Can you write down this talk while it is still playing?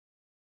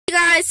Hey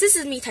guys, this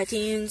is me,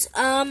 TyToonz.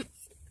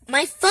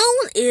 My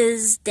phone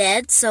is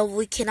dead, so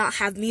we cannot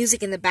have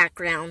music in the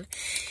background.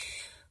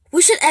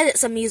 We should edit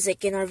some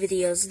music in our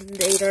videos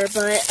later,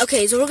 but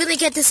okay, so we're gonna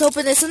get this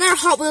open. It's in our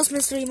Hot Wheels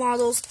mystery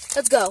models.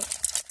 Let's go.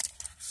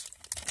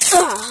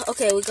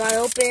 Okay, we got it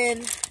open.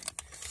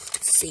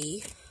 Let's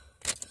see.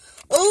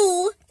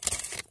 Oh!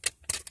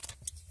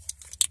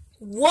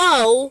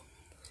 Whoa!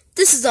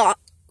 This is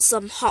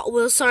some Hot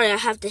Wheels. Sorry, I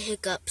have the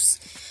hiccups.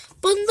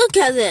 But look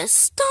at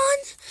this. Done!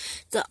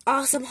 The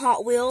awesome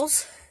Hot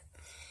Wheels.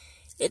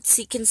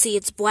 You can see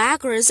it's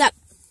black, or is that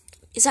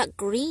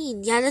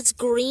green? Yeah, that's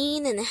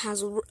green, and it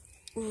has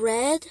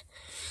red.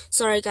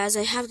 Sorry guys,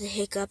 I have the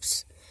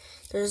hiccups.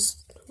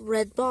 There's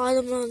red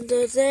bottom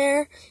under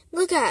there.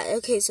 Look at it.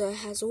 Okay, so it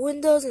has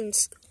windows and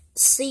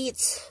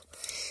seats.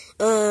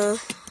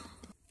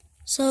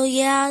 So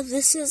yeah,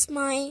 this is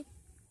my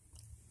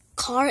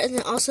car, and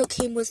it also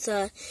came with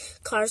a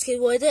car's case.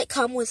 Well, it didn't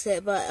come with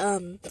it, but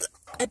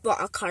I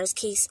bought a car's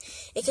case.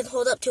 It can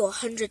hold up to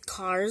 100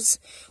 cars,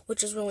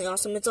 which is really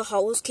awesome. It's a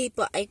Hot Wheels case,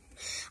 but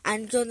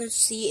I'm gonna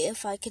see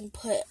if I can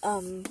put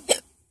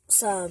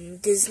some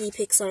Disney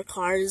Pixar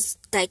cars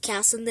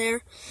diecast in there.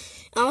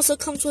 It also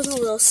comes with a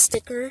little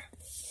sticker,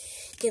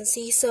 you can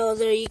see. So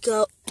there you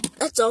go.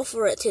 That's all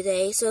for it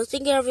today. So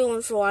thank you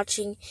everyone for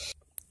watching.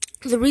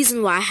 The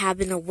reason why I have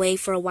been away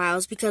for a while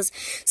is because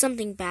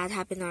something bad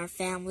happened in our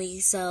family.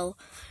 So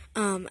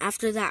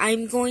after that,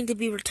 I'm going to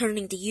be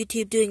returning to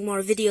YouTube, doing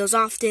more videos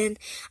often.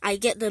 I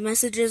get the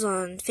messages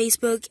on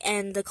Facebook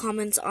and the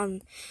comments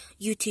on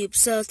YouTube.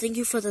 So thank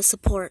you for the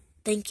support.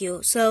 Thank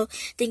you. So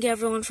thank you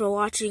everyone for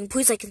watching.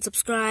 Please like and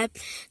subscribe.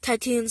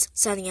 TyToonz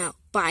signing out.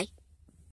 Bye.